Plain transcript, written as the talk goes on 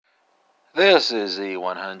This is the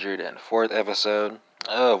 104th episode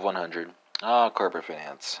of 100 on corporate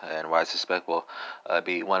finance, and what I suspect will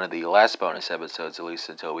be one of the last bonus episodes, at least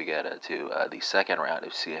until we get to the second round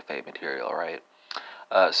of CFA material, right?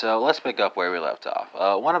 So let's pick up where we left off.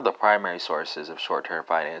 One of the primary sources of short-term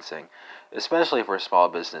financing, especially for small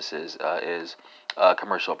businesses, is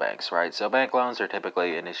commercial banks, right? So bank loans are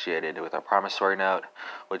typically initiated with a promissory note,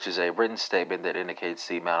 which is a written statement that indicates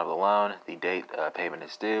the amount of the loan, the date payment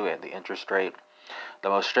is due, and the interest rate. The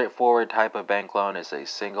most straightforward type of bank loan is a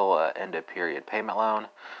single end-of-period payment loan.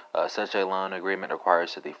 Such a loan agreement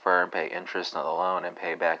requires that the firm pay interest on the loan and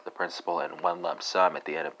pay back the principal in one lump sum at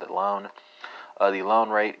the end of the loan. The loan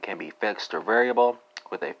rate can be fixed or variable.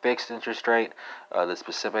 With a fixed interest rate, the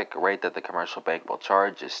specific rate that the commercial bank will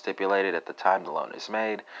charge is stipulated at the time the loan is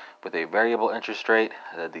made. With a variable interest rate,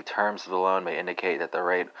 the terms of the loan may indicate that the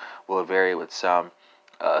rate will vary with some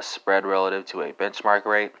spread relative to a benchmark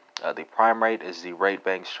rate. The prime rate is the rate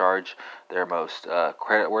banks charge their most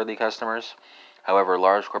creditworthy customers. However,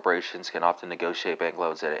 large corporations can often negotiate bank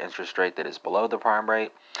loans at an interest rate that is below the prime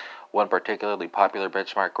rate. One particularly popular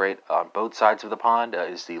benchmark rate on both sides of the pond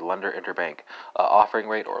is the Lender Interbank Offering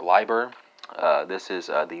Rate, or LIBOR. This is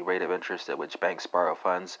the rate of interest at which banks borrow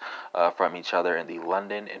funds from each other in the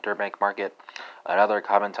London interbank market. Another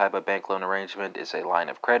common type of bank loan arrangement is a line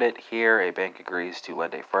of credit. Here, a bank agrees to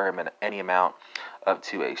lend a firm any amount up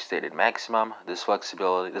to a stated maximum. This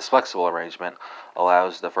flexible arrangement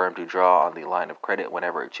allows the firm to draw on the line of credit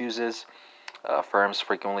whenever it chooses. Firms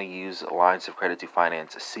frequently use lines of credit to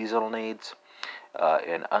finance seasonal needs.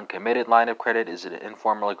 An uncommitted line of credit is an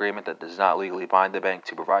informal agreement that does not legally bind the bank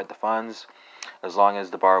to provide the funds. As long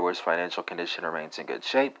as the borrower's financial condition remains in good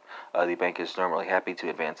shape, the bank is normally happy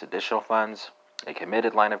to advance additional funds. A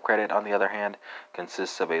committed line of credit, on the other hand,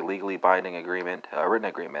 consists of a legally binding written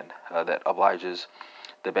agreement that obliges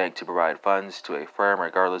the bank to provide funds to a firm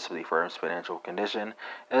regardless of the firm's financial condition,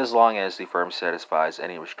 as long as the firm satisfies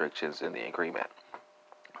any restrictions in the agreement.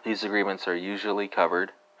 These agreements are usually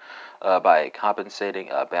covered by a compensating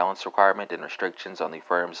balance requirement and restrictions on the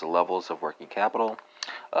firm's levels of working capital.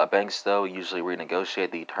 Banks, though, usually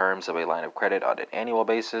renegotiate the terms of a line of credit on an annual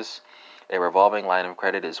basis. A revolving line of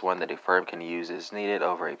credit is one that a firm can use as needed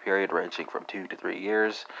over a period ranging from 2 to 3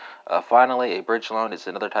 years. Finally, a bridge loan is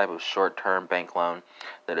another type of short-term bank loan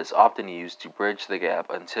that is often used to bridge the gap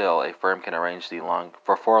until a firm can arrange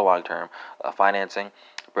for long-term financing.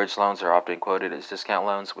 Bridge loans are often quoted as discount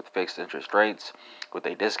loans with fixed interest rates. With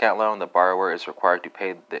a discount loan, the borrower is required to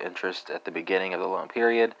pay the interest at the beginning of the loan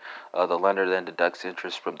period. The lender then deducts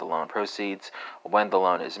interest from the loan proceeds when the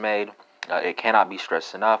loan is made. It cannot be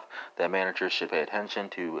stressed enough that managers should pay attention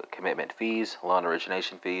to commitment fees, loan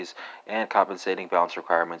origination fees, and compensating balance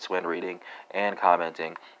requirements when reading and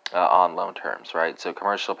commenting on loan terms, right? So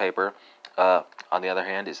commercial paper, on the other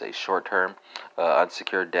hand, is a short-term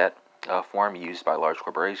unsecured debt form used by large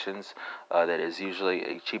corporations that is usually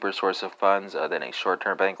a cheaper source of funds than a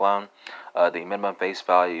short-term bank loan. The minimum face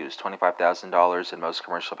value is $25,000, and most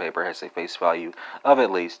commercial paper has a face value of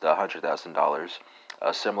at least $100,000.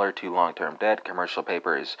 Similar to long-term debt, commercial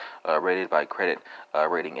paper is rated by credit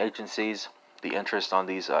rating agencies. The interest on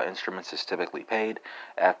these instruments is typically paid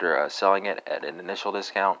after selling it at an initial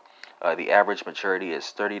discount. The average maturity is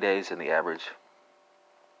 30 days, and the average,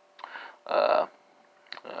 uh,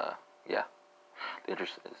 uh, yeah, the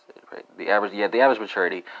interest is right. The average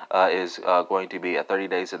maturity is going to be 30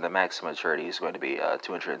 days, and the maximum maturity is going to be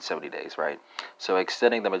 270 days, right? So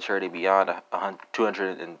extending the maturity beyond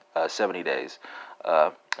 270 days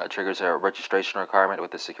triggers a registration requirement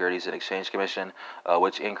with the Securities and Exchange Commission,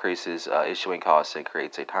 which increases issuing costs and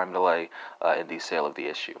creates a time delay in the sale of the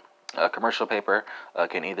issue. Commercial paper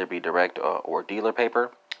can either be direct or dealer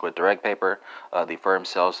paper. With direct paper, the firm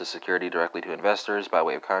sells the security directly to investors. By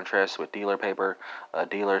way of contrast, with dealer paper,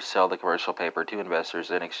 dealers sell the commercial paper to investors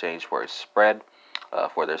in exchange for a spread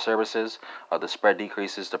for their services. The spread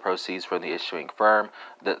decreases the proceeds from the issuing firm.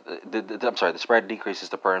 The spread decreases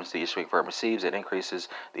the firms the issuing firm receives. It increases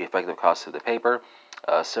the effective cost of the paper.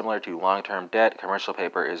 Similar to long-term debt, commercial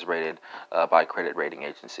paper is rated by credit rating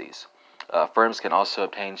agencies. Firms can also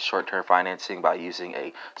obtain short-term financing by using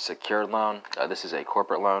a secured loan. This is a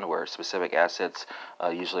corporate loan where specific assets,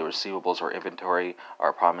 usually receivables or inventory,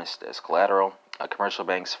 are promised as collateral. Commercial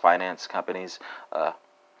banks finance companies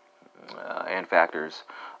and factors,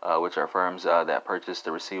 which are firms that purchase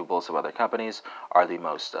the receivables of other companies, are the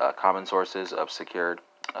most common sources of secured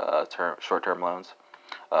short-term loans.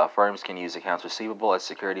 Firms can use accounts receivable as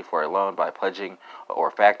security for a loan by pledging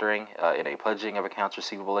or factoring. In a pledging of accounts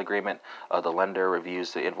receivable agreement, the lender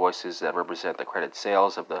reviews the invoices that represent the credit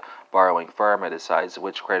sales of the borrowing firm and decides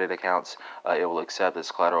which credit accounts it will accept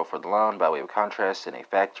as collateral for the loan. By way of contrast, in a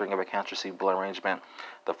factoring of accounts receivable arrangement,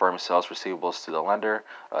 the firm sells receivables to the lender.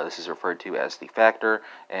 This is referred to as the factor,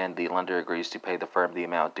 and the lender agrees to pay the firm the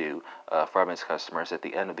amount due from its customers at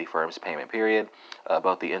the end of the firm's payment period.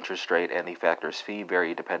 Both the interest rate and the factor's fee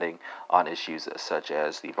vary depending on issues such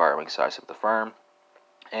as the borrowing size of the firm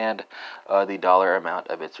and the dollar amount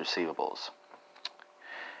of its receivables.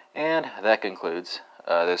 And that concludes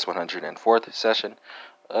this 104th session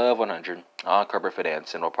of 100 on corporate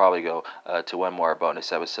finance, and we'll probably go to one more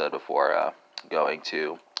bonus episode before going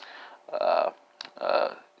to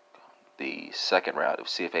the second round of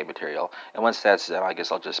CFA material. And once that's done, I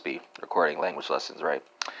guess I'll just be recording language lessons, right?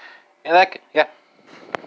 And yeah.